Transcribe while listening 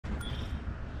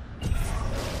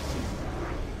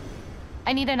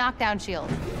I need a knockdown shield.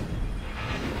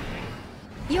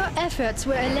 Your efforts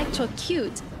were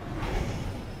electrocuted.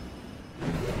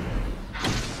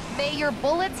 May your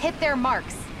bullets hit their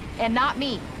marks, and not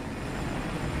me.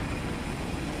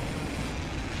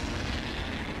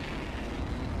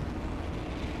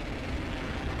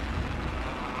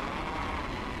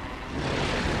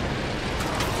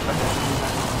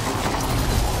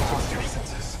 Trust your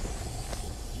senses.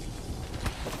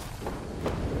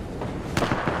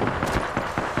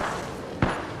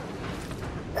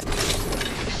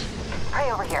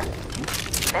 Pray over here.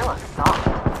 They look soft.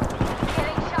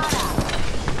 Getting shot at.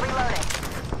 Reloading.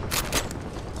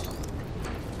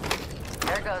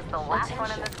 There goes the last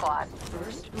one in the squad.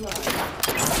 First blood.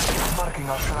 Marking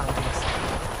our surroundings.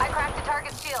 I cracked a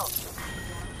target shield.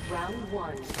 Round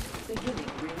 1.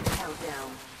 Beginning ring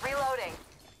countdown. Reloading.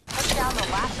 Took down the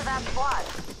last of that squad.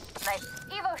 Nice.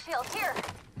 Evo shield here.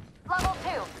 Level 2.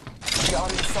 We are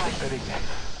inside the ring.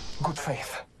 Good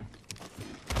faith.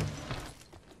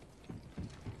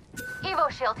 Evo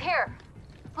shield here.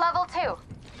 Level 2.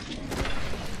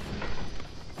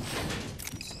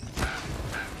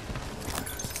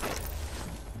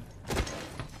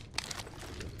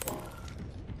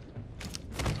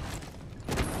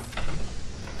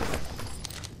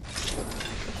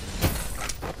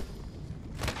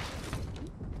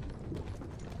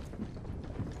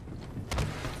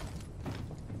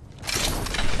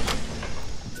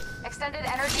 Extended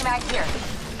energy mag here.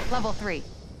 Level 3.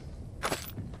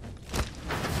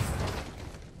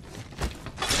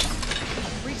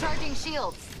 Recharging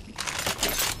shields.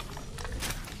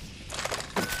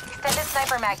 Extended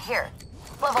sniper mag here.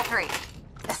 Level 3.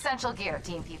 Essential gear,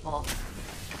 team people.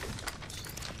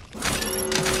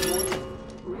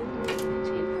 Ring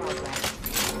in progress.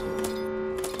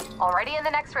 Already in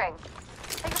the next ring.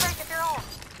 Take a break if you're old.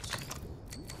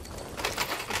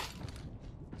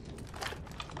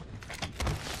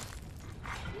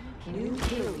 New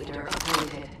kill leader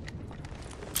appointed.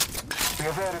 Be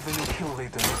aware of the new kill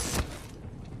leaders.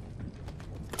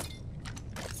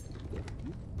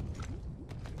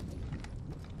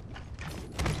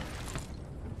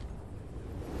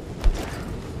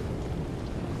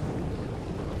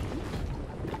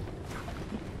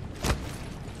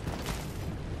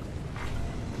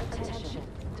 Attention.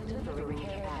 Delivering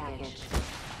care package.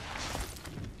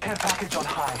 Care package on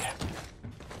high.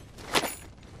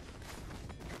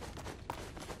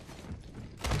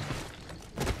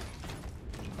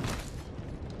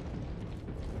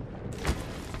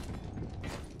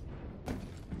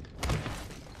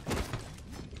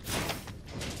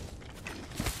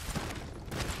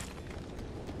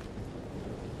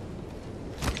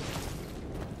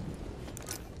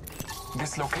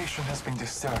 This location has been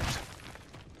disturbed.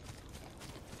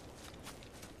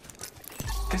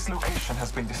 This location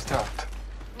has been disturbed.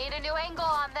 Need a new angle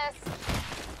on this.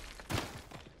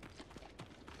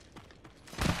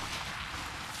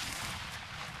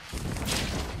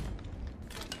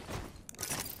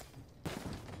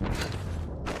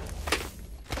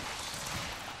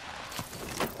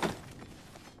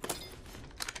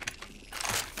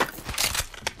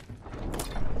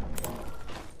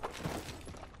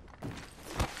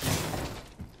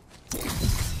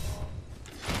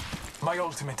 My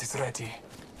ultimate is ready.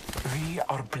 We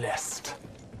are blessed.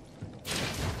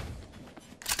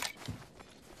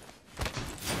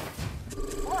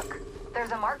 Look,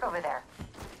 there's a mark over there.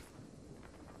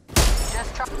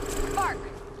 Just try. Mark,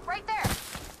 right there.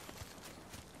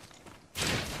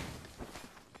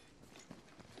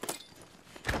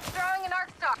 Throwing an arc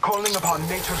star. Calling upon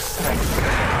nature's strength.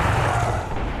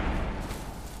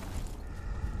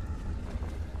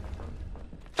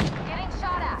 Getting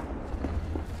shot at.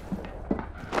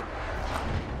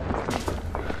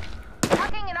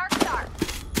 Tucking an arc star.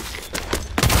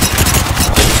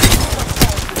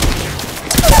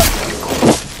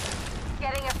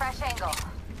 Getting a fresh angle.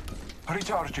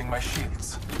 Recharging my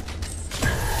shields.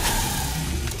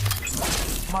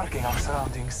 Marking our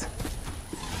surroundings.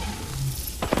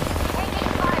 Taking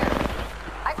fire.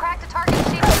 I cracked a target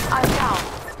shield. I'm down.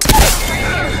 Right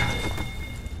here.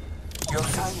 Your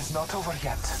time is not over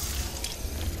yet.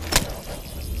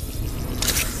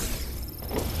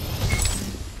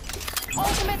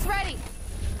 Ultimate's ready.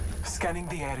 Scanning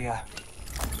the area.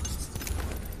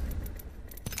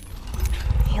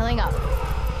 Healing up.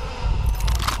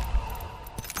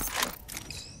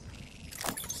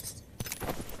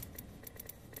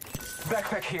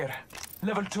 Backpack here.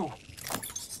 Level 2.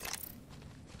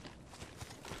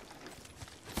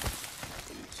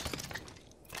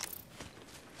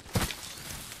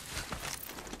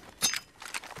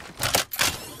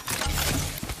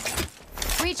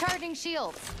 Recharging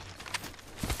shields.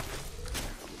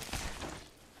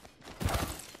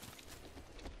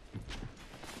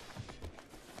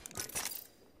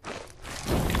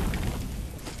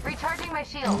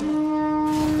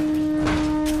 shield.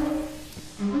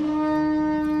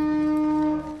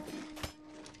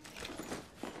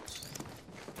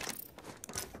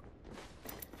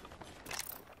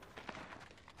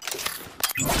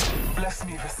 Bless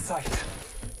me with sight.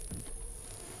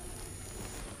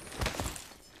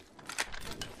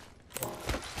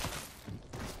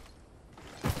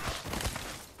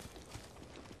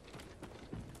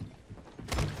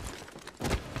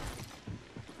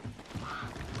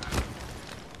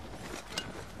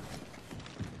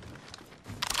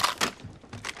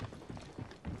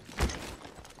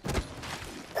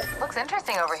 Looks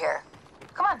interesting over here.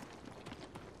 Come on.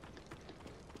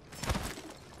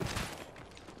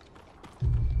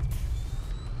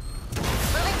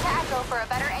 Moving to Echo for a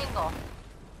better angle.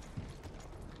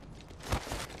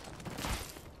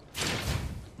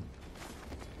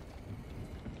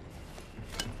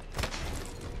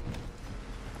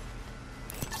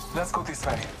 Let's go this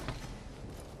way.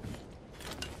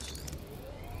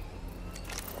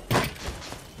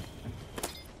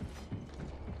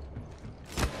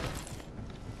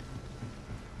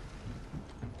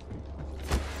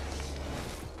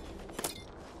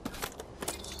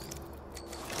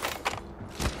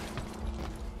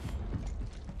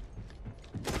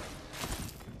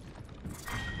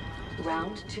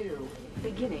 Round 2.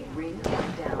 Beginning ring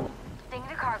countdown. Ding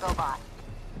to cargo bot.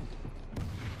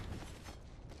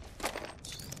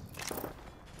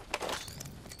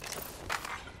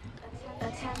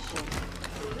 Attention.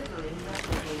 Delivering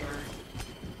replicator.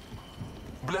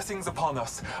 Blessings upon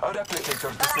us. A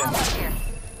replicator Battle descends. up here.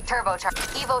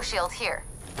 Turbocharge. Evo shield here.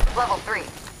 Level 3.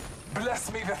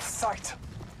 Bless me with sight.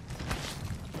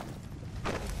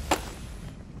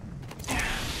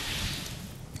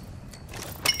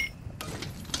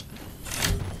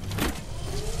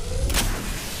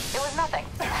 It was nothing.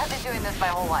 I've been doing this my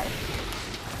whole life.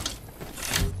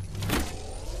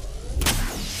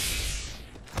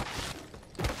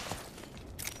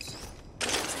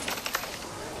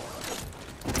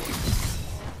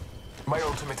 My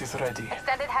ultimate is ready.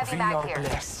 Extended heavy We mag are here.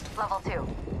 blessed. Level 2.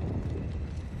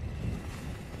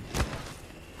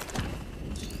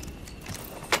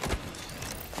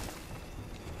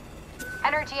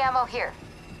 Energy ammo here.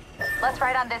 Let's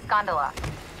ride on this gondola.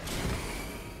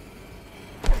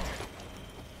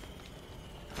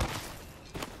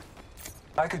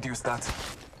 I could use that.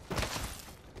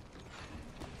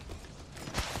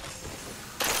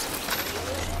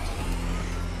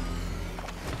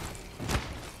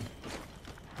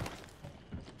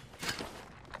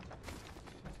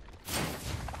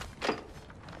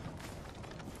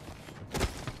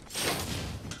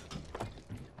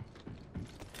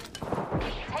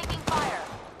 Taking fire.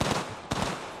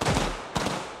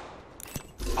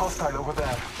 Hostile over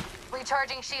there.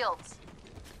 Recharging shields.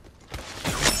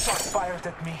 Shots fired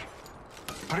at me.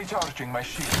 Recharging my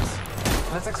shields.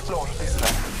 Let's explore this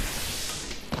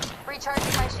way.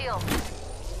 Recharging my shield.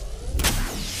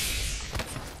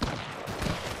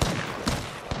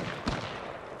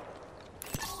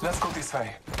 Let's go this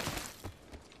way.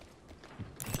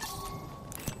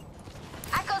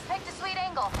 Echo's picked a sweet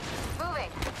angle. Moving.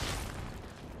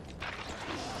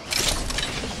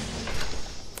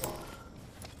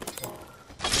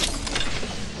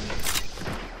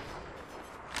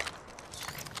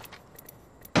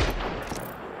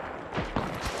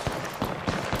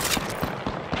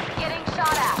 Getting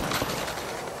shot at.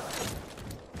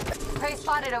 Prey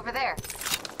spotted over there.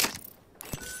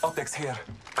 Optics here.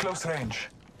 Close range.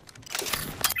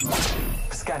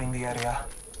 Scanning the area.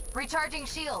 Recharging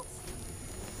shields.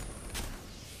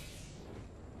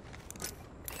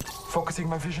 Focusing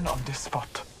my vision on this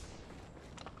spot.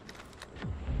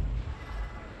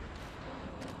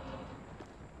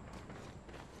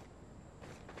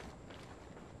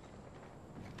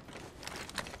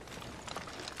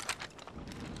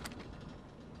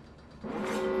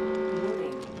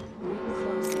 Moving. Ring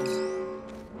closing.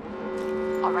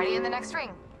 Already in the next ring.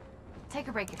 Take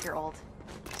a break if you're old.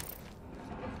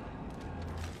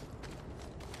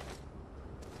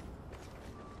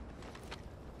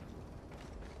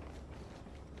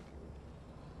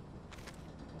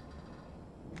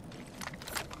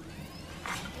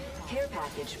 Care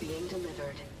package being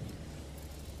delivered.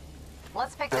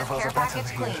 Let's pick There this was care a battle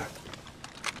package here. clean.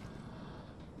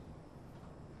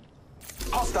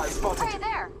 Hostile Prey spotted.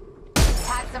 there.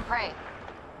 Tag some prey.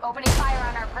 Opening fire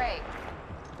on our prey.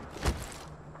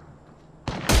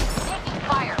 Taking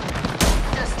fire.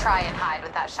 Just try and hide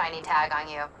with that shiny tag on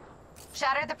you.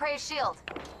 Shattered the prey's shield.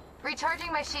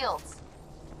 Recharging my shields.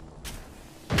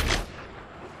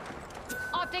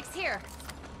 Optics here.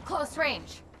 Close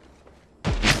range.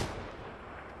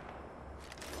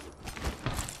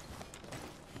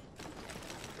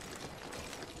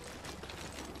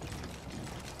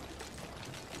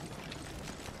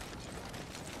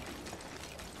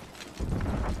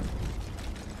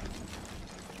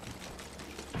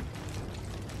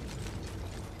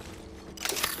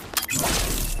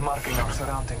 Marking our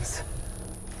surroundings.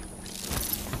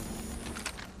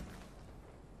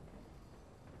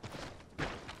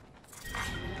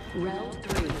 Round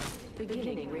 3.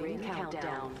 Beginning ring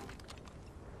countdown.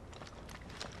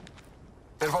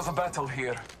 There was a battle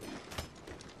here.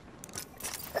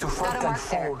 To fight and mark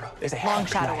there. fall is a Long hard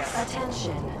shadow life.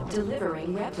 Attention.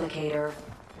 Delivering replicator.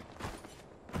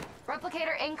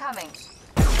 Replicator incoming.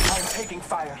 I'm taking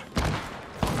fire.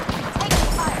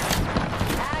 Taking fire.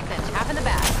 Advantage, half in the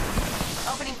bag.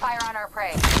 Opening fire on our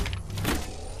prey.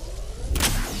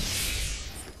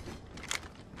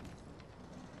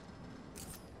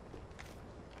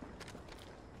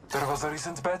 There was a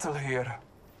recent battle here.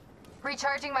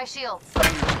 Recharging my shields.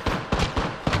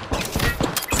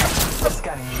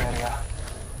 Scanning the area.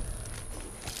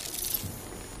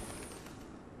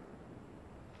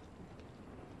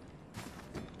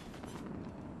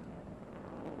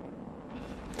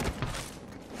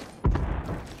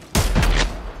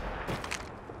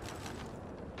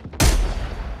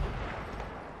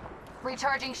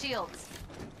 Recharging shields.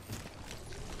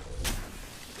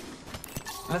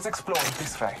 Let's explore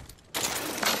this way.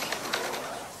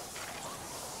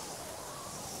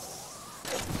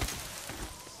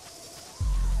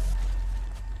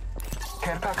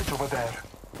 Care package over there.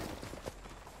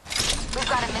 We've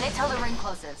got a minute till the ring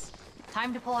closes.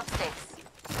 Time to pull up stakes.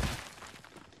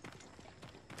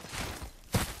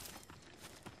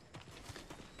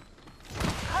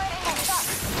 Current angle stuck.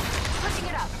 Switching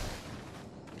it up.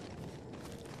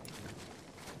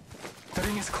 The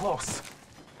ring is close.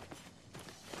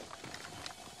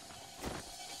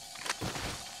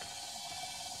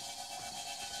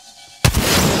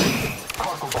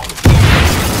 Cargo bomb.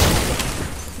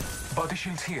 Body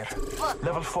shield here. Look,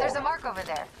 Level 4. there's a mark over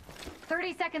there.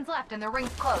 30 seconds left and the ring's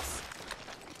close.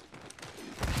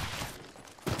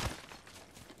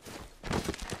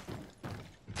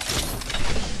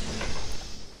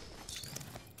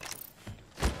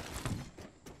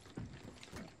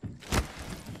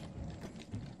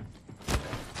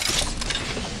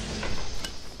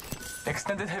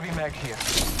 Extended heavy mag here.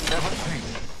 Level 3.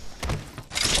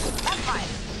 That's fine.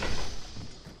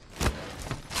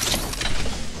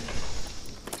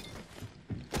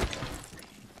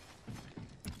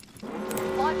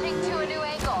 Launching to a new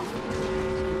angle.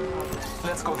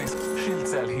 Let's go this shield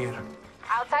cell here.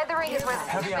 Outside the ring is where the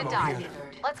Heavy been ammo done. here.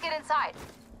 Let's get inside.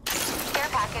 Care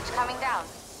package coming down.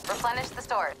 Replenish the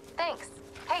store. Thanks.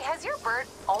 Hey, has your bird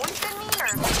always been mean or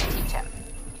did you teach him?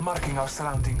 Marking our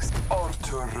surroundings.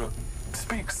 Arthur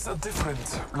speaks a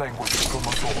different language from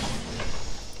us all.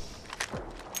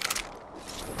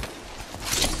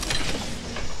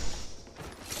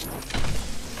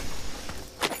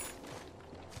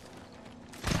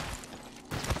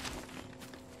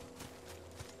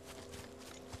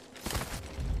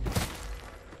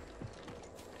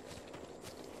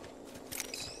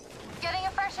 Getting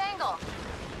a fresh angle.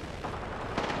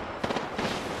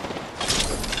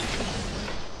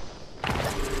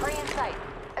 Prey in sight.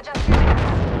 Adjust your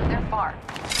camera. They're far.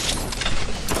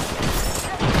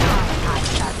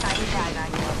 Got tiny tag on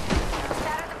you.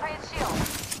 Shatter the prey's shield.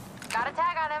 Got a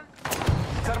tag on him.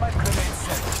 Thermite grenade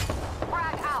set.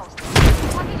 Frag out.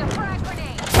 Lucky to frag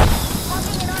grenade.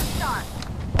 Plugging an Arc Star.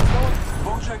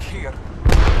 Bojack here.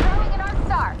 Throwing an Arc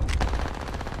Star.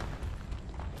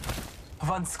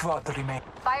 One squad remain.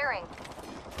 Firing.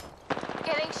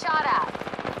 Getting shot at.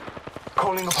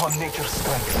 Calling upon nature's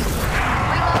strength.